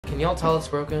Can y'all tell it's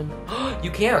broken?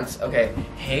 You can't. Okay.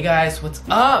 Hey guys, what's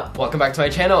up? Welcome back to my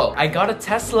channel. I got a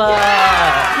Tesla.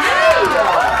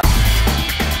 Yeah.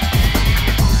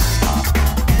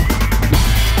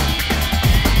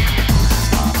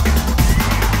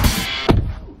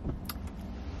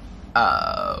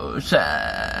 Oh shit.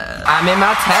 I'm in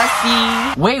my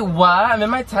tessie. Wait, what? I'm in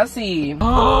my tessie.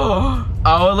 Oh,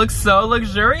 it looks so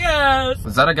luxurious.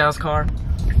 Is that a gas car?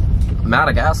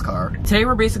 Madagascar. Today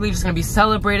we're basically just gonna be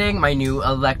celebrating my new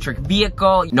electric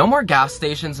vehicle. No more gas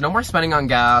stations, no more spending on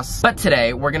gas. But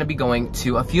today we're gonna be going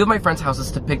to a few of my friends'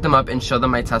 houses to pick them up and show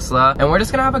them my Tesla. And we're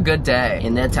just gonna have a good day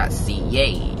in the tessie,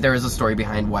 yay. There is a story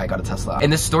behind why I got a Tesla.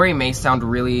 And this story may sound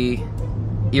really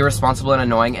irresponsible and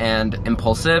annoying and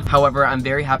impulsive. However, I'm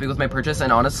very happy with my purchase,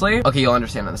 and honestly, okay, you'll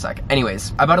understand in a sec.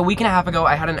 Anyways, about a week and a half ago,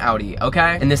 I had an Audi,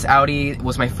 okay? And this Audi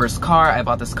was my first car. I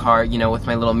bought this car, you know, with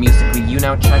my little Musically You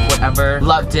Now check, whatever.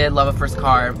 Loved it, love a first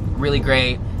car, really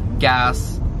great,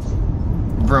 gas,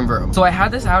 vroom vroom. So I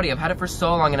had this Audi, I've had it for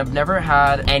so long and I've never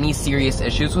had any serious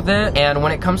issues with it. And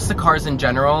when it comes to cars in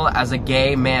general, as a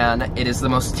gay man, it is the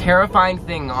most terrifying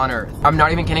thing on earth. I'm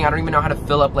not even kidding, I don't even know how to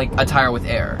fill up like a tire with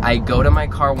air. I go to my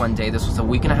car one day, this was a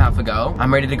week and a half ago.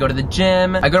 I'm ready to go to the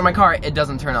gym. I go to my car, it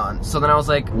doesn't turn on. So then I was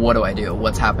like, what do I do?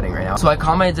 What's happening right now? So I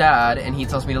call my dad and he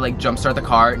tells me to like jump start the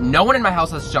car. No one in my house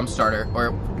has jump starter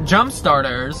or jump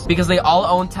starters because they all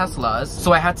own Teslas.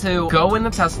 So I had to go in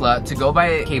the Tesla to go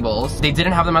buy cables. They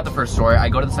didn't have them at the first store. I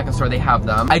go to the second store, they have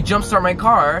them. I jump start my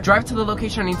car, drive to the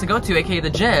location I need to go to, aka the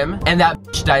gym, and that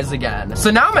bitch dies again. So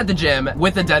now I'm at the gym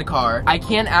with a dead car. I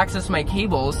can't access my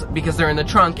cables because they're in the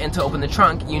trunk, and to open the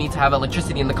trunk, you need to have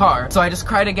electricity in the car. So I just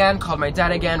cried again, called my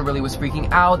dad again, really was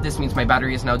freaking out. This means my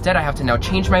battery is now dead. I have to now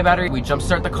change my battery. We jump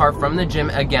start the car from the gym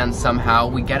again somehow.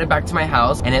 We get it back to my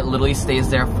house, and it literally stays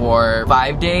there for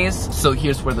 5 days. So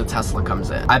here's where the Tesla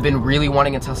comes in. I've been really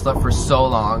wanting a Tesla for so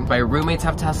long. My roommates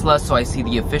have Teslas, so I see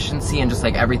the efficiency and just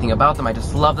like everything about them. I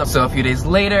just love them. So a few days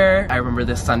later, I remember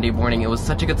this Sunday morning. It was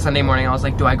such a good Sunday morning. I was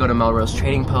like, do I go to Melrose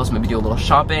Trading Post, maybe do a little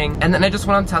shopping? And then I just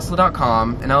went on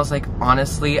Tesla.com and I was like,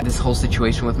 honestly, this whole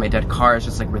situation with my dead car is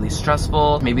just like really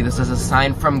stressful. Maybe this is a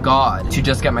sign from God to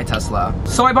just get my Tesla.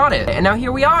 So I bought it and now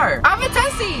here we are. I'm a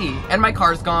tessie! And my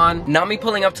car's gone. Now me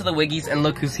pulling up to the Wiggies and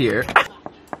look who's here.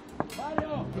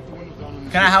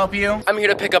 Can I help you? I'm here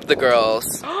to pick up the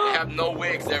girls. They have no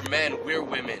wigs, they're men, we're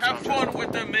women. Have fun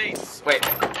with the mace. Wait.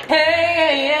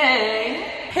 Hey,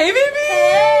 hey, baby!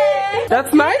 Hey.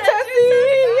 That's my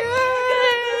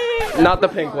tessie! Not the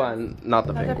pink one. Not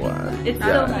the pink one. It's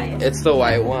still nice. It's the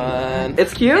white one.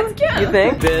 It's cute? It's cute. You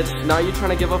think? Bitch, now you're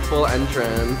trying to give a full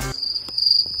entrance.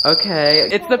 Okay,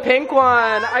 it's the pink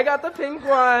one. I got the pink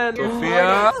one.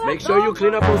 Sophia, make sure you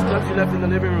clean up those cups you left in the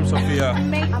living room, Sophia.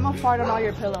 I'm gonna fart on all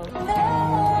your pillows.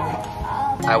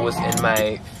 I was in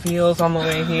my feels on the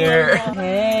way here.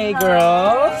 Hey,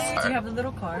 girls. Do you have the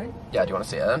little card? Yeah, do you want to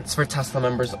see it? It's for Tesla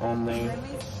members only.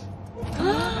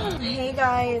 Hey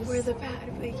guys, we're the bad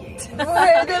Wiggies. We're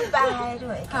the bad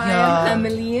Wiggies. Hi, Yeah. I'm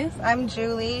Emily. I'm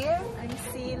Julie. I'm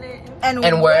Celine.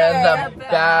 And we're the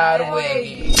bad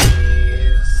Wiggies.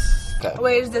 Okay.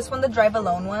 Wait, is this one the drive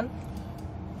alone one?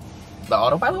 The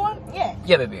autopilot one? Yeah.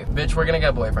 Yeah, baby. Bitch, we're gonna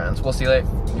get boyfriends. We'll see later.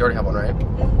 You already have one, right?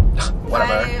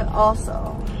 Whatever. I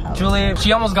also have Julie,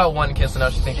 she almost got one kiss and now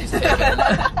she thinks she's taken.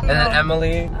 And then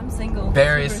Emily, I'm single.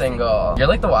 very single. You're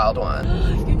like the wild one.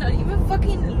 You're not even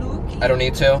fucking looking. I don't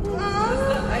need to. I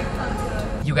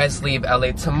can't. You guys leave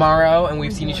LA tomorrow and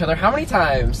we've seen each other how many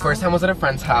times? First time was at a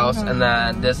friend's house and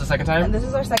then this the second And time? this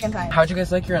is our second time. How'd you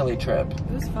guys like your LA trip?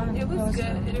 It was fun. It was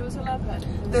good. It was a lot better.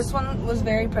 This one was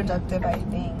very productive, I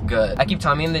think. Good. I keep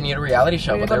telling me they need a reality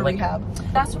show, We're but gonna they're go to like...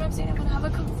 rehab. That's what I'm saying. I'm gonna have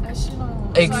a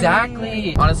confessional.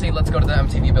 Exactly. Honestly, let's go to the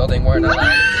MTV building. We're in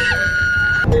LA.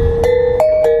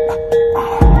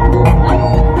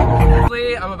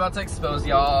 I'm about to expose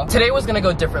y'all. Today was gonna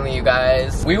go differently, you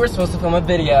guys. We were supposed to film a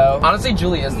video. Honestly,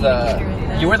 Julie is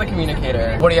you were the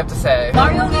communicator. What do you have to say?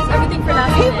 Mario leaves everything for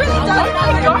last minute.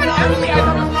 Oh my god, Emily, I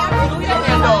thought it was Julie to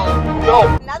handle.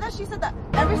 No. Now that she said that,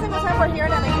 every single time we're here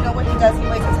and then you know what he does, he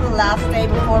waits until the last day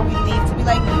before we leave to be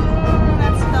like,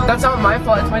 That's not my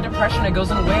fault, it's my depression. It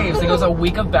goes in waves. It goes a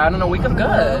week of bad and a week of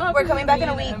good. we're coming back in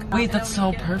a week. Wait, that's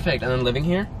so perfect. And then living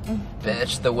here?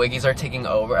 Bitch, the Wiggies are taking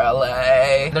over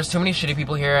LA. There's too many shitty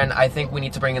people here and I think we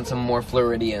need to bring in some more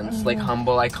Floridians. Like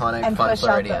humble, iconic, And fun push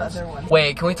out the Floridians. other ones.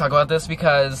 Wait, can we talk about this?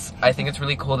 Because I think it's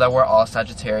really cool that we're all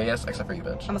Sagittarius, except for you,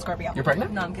 bitch. I'm a Scorpio. You're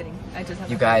pregnant? No, I'm kidding. I just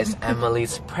have You guys,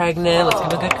 Emily's pregnant. Let's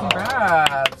give a good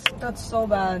congrats. That's so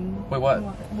bad. Wait, what?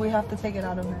 We have to take it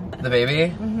out of him. The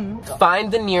baby?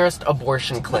 Find the nearest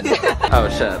abortion clinic. Oh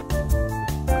shit.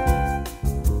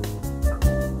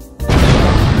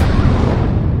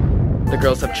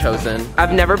 girls have chosen.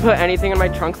 I've never put anything in my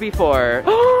trunk before.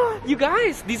 You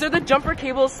guys, these are the jumper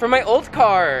cables from my old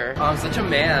car. Oh, I'm such a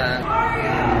man.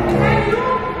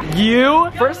 You,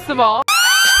 first of all,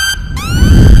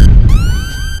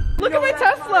 look at my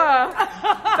Tesla.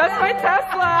 That's my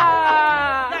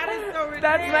Tesla. That is so ridiculous.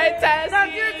 That's my Tesla.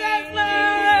 That's your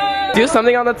Tesla. Do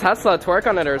something on the Tesla, twerk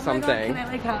on it or something. Can I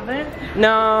like have it?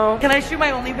 No. Can I shoot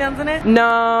my OnlyFans in it?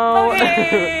 No.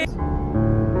 Okay.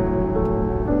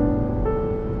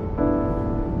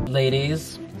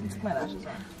 Ladies. My lashes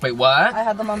on. Wait, what? I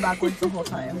had them on backwards the whole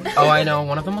time. Oh, I know.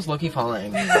 One of them was low-key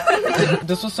falling.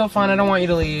 This was so fun. I don't want you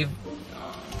to leave.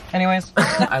 Anyways,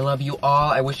 I love you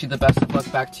all. I wish you the best of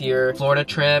luck back to your Florida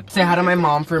trip. Say hi to my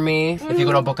mom for me if you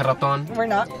go to Boca Raton. We're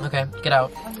not. Okay, get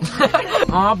out.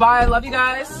 Aw, bye. I love you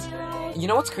guys. You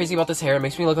know what's crazy about this hair? It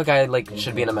makes me look like I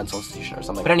should be in a mental institution or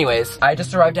something. But anyways, I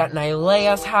just arrived at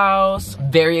Nylea's house.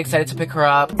 Very excited to pick her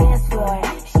up.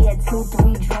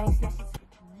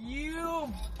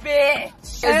 Bitch.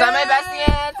 Is that my bestie?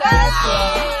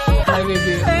 Hi,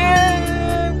 baby.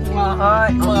 Hi.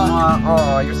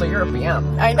 Oh, you're so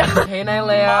European. I know. Hey,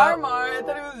 Nylea. Marmar. I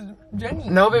thought it was Jenny.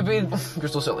 No, baby. You're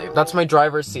so silly. That's my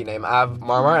driver's seat name. I have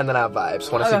Marmar and then I have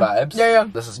Vibes. Want to see Vibes? Yeah.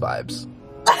 This is Vibes.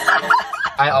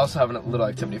 I also have a little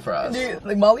activity for us. Dude,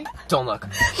 like Molly? Don't look.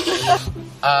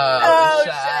 Oh,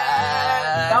 shit.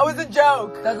 That was a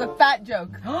joke. That was a fat joke.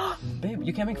 Babe,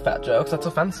 you can't make fat jokes. That's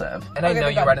offensive. And I Okay, know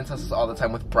thank you God. ride in Teslas all the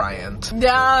time with Bryant.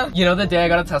 Yeah. You know the day I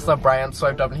got a Tesla, Bryant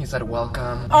swiped up and he said,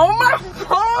 welcome. Oh my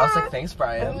god. I was like, thanks,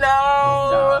 Bryant.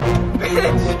 No.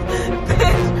 Bitch.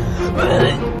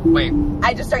 Wait.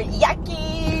 I just started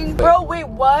yakking. Bro, wait,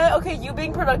 what? Okay, you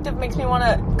being productive makes me want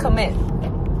to commit.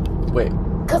 Wait.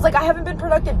 Cause like I haven't been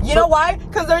productive. You know why?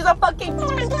 Cause there's a fucking...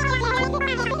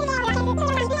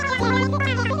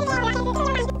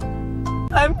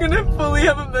 I'm gonna fully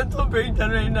have a mental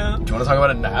breakdown right now. Do you want to talk about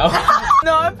it now?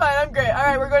 No, I'm fine. I'm great. All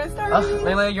right, we're going to start.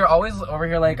 Nylea, you're always over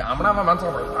here like, I'm gonna have a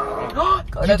mental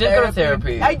breakdown. You did go to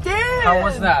therapy. I did. How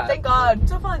was that? Thank God.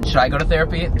 So fun. Should I go to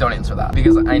therapy? Don't answer that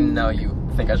because I know you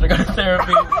think I should go to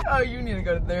therapy. Oh, you need to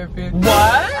go to therapy. What?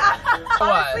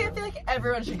 Honestly, I feel like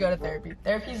everyone should go to therapy.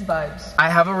 Therapy's vibes. I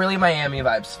have a really Miami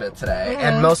vibes fit today.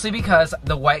 And mostly because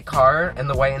the white car and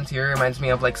the white interior reminds me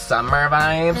of like summer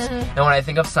vibes. And when I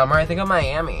think of summer, I think of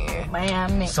Miami.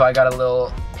 Miami. So I got a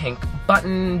little pink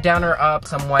button downer up,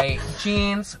 some white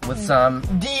jeans with some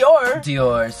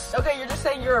Dior's. Okay, you're just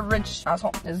saying you're a rich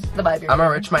asshole is the vibe you're I'm a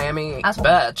giving. rich Miami Asshole.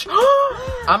 bitch.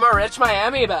 I'm a rich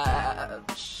Miami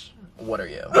bitch. What are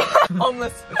you?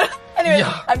 Homeless. Anyway,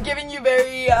 Yeah. I'm giving you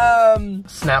very,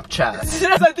 Snapchat.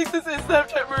 I think this is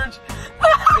Snapchat merch.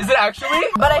 Is it actually?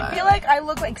 But I feel like I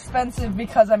look expensive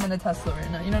because I'm in a Tesla right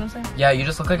now. You know what I'm saying? Yeah, you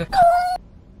just look like a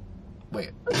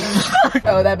Wait.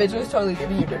 Oh, that bitch was totally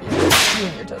giving you dirty. You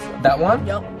and your Tesla. That one?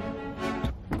 Yep.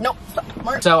 Nope. Stop.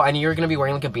 Mark. So I knew you were gonna be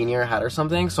wearing like a beanie or a hat or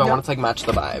something, so I wanted to like match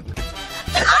the vibe.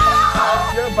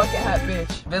 You're a bucket hat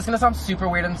bitch. This is gonna sound super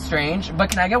weird and strange, but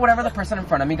can I get whatever the person in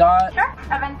front of me got? Sure.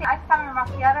 A venti ice cream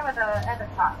macchiato with a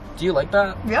top. Do you like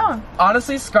that? Yeah.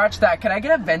 Honestly, scratch that. Can I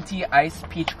get a venti iced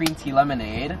peach green tea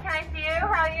lemonade? Can I see you? Hell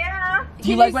yeah. Do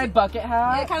you like my bucket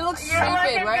hat? Yeah, it kind of looks You're stupid,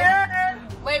 looking right? good.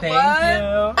 Wait, Thank what?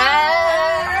 you.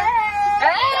 Ah.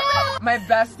 My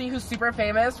bestie, who's super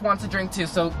famous, wants a drink too,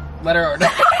 so let her order.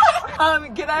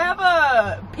 Can I have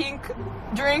a pink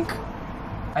drink?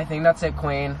 I think that's it,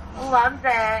 Queen. Loves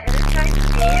it. It's nice to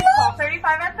see you. Call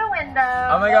 35 at the window.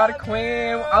 Oh my god,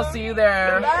 Queen. I'll see you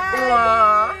there.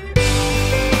 Bye.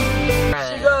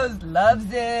 She goes, loves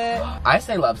it. I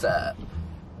say loves it.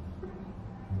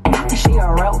 She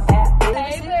a real fat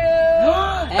bitch.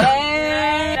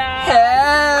 Hey,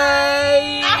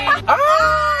 hey.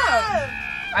 Ah!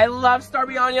 I love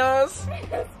Starbianas.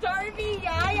 Starvey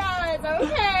yayas.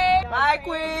 Okay. Bye,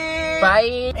 queen.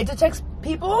 Bye. It detects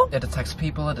people. It detects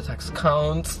people, it detects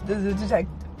cones. Does it detect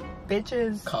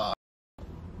bitches? Cock.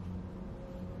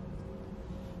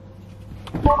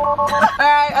 Alright,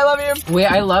 I love you. Wait,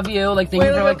 I love you. Like, thank you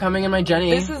for Wait, like coming in my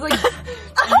Jenny. This is like...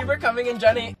 Thank you for coming in,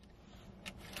 Jenny.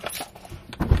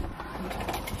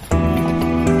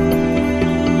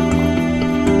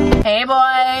 Hey,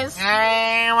 boys.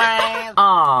 Hey, boys.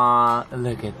 Aw,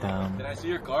 look at them. Can I see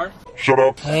your car? Shut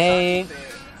up. Hey.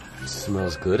 It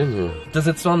smells good in here. Does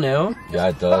it smell new? Yeah,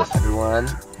 it does. Everyone,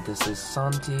 this is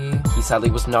Santi. He sadly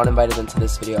was not invited into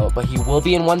this video, but he will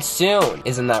be in one soon.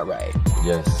 Isn't that right?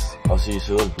 Yes. I'll see you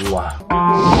soon. Mwah.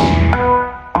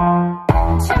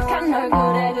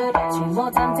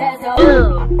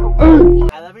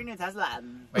 I love your new Tesla.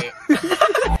 Wait.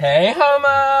 Hey,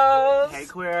 homos. Hey,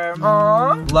 queer.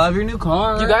 Aww. Love your new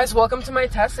car. You guys, welcome to my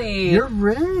tessie. You're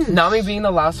rich. Not me being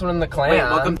the last one in the clan. Wait,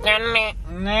 welcome.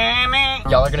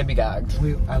 Y'all are gonna be gagged.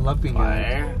 Wait, I love being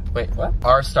here. Wait, what?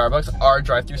 Our Starbucks? Our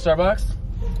drive-through Starbucks?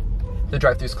 The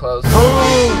drive-thru's closed.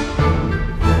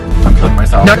 I'm killing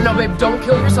myself. No, babe, don't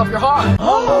kill yourself. You're hot.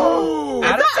 Oh!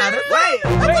 Wait.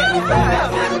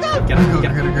 Get it.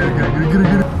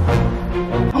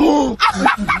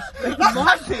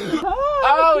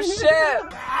 Oh, shit.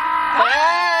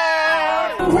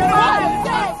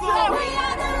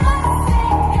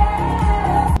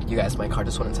 You guys, my car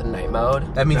just went into night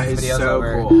mode. That means That this is video's so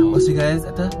over. cool. We'll see you guys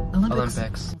at the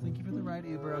Olympics. Thank you for the ride,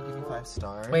 Uber. I'll give you 5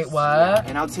 stars. Wait, what?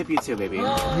 And I'll tip you too, baby.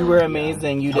 You were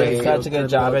amazing. You Wait, did such a good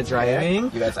job at driving.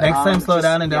 You guys, Next time, slow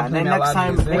down and Yeah, don't and play then out next loud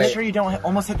time, music. make sure you don't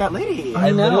almost hit that lady. I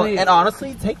know. literally- And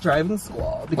honestly, take driving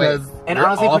school because And you're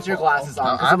honestly, put awful. your glasses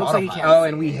on because it I'm looks like you awful. can't. Oh,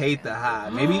 and we hate the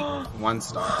hat. Maybe 1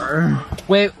 star.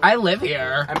 Wait, I live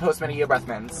here. I'm postmating your breath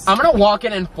mints. I'm gonna walk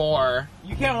in 4.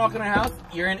 You can't walk in our house.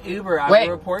 You're an Uber. I Wait.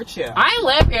 will report you. I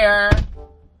live here.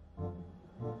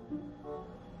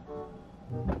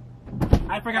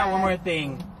 I forgot one more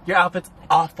thing. Your outfit's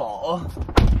awful.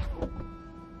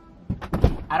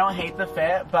 I don't hate the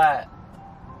fit, but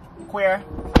queer.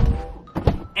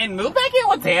 And move back in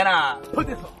with Dana. Put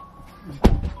this on.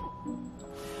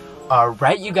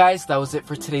 Alright, you guys, that was it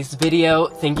for today's video.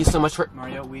 Thank you so much for-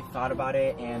 Mario, we thought about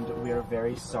it and we are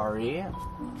very sorry.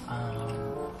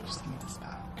 Just give me this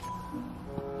back.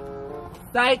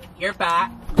 Psych, you're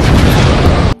back.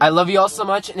 I love you all so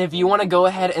much, and if you want to go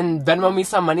ahead and Venmo me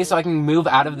some money so I can move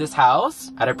out of this house,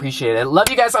 I'd appreciate it. Love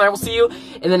you guys, and I will see you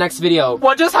in the next video.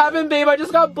 What just happened, babe? I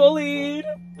just got bullied.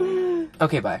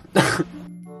 Okay, bye.